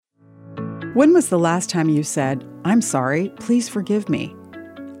When was the last time you said, "I'm sorry, please forgive me"?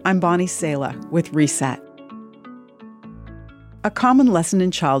 I'm Bonnie Sala with Reset. A common lesson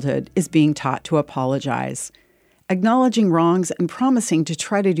in childhood is being taught to apologize. Acknowledging wrongs and promising to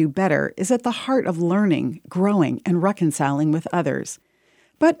try to do better is at the heart of learning, growing, and reconciling with others.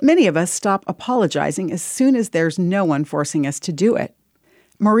 But many of us stop apologizing as soon as there's no one forcing us to do it.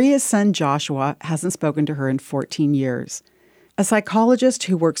 Maria's son Joshua hasn't spoken to her in 14 years. A psychologist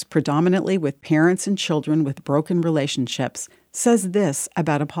who works predominantly with parents and children with broken relationships says this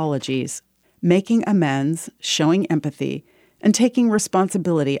about apologies. Making amends, showing empathy, and taking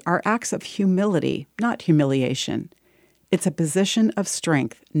responsibility are acts of humility, not humiliation. It's a position of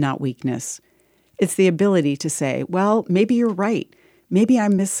strength, not weakness. It's the ability to say, well, maybe you're right. Maybe I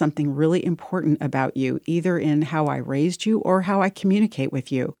missed something really important about you, either in how I raised you or how I communicate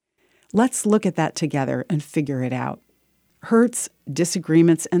with you. Let's look at that together and figure it out. Hurts,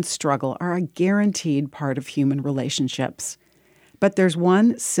 disagreements, and struggle are a guaranteed part of human relationships. But there's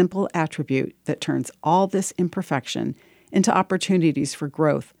one simple attribute that turns all this imperfection into opportunities for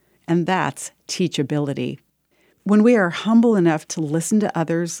growth, and that's teachability. When we are humble enough to listen to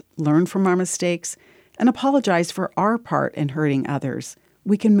others, learn from our mistakes, and apologize for our part in hurting others,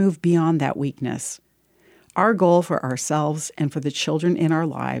 we can move beyond that weakness. Our goal for ourselves and for the children in our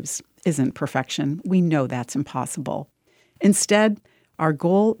lives isn't perfection. We know that's impossible. Instead, our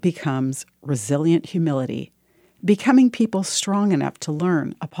goal becomes resilient humility, becoming people strong enough to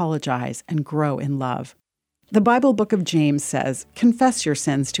learn, apologize, and grow in love. The Bible book of James says, "Confess your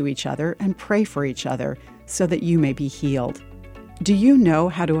sins to each other and pray for each other so that you may be healed." Do you know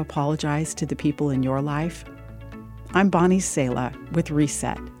how to apologize to the people in your life? I'm Bonnie Sala with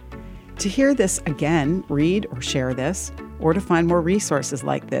Reset. To hear this again, read or share this, or to find more resources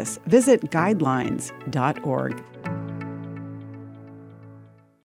like this, visit guidelines.org.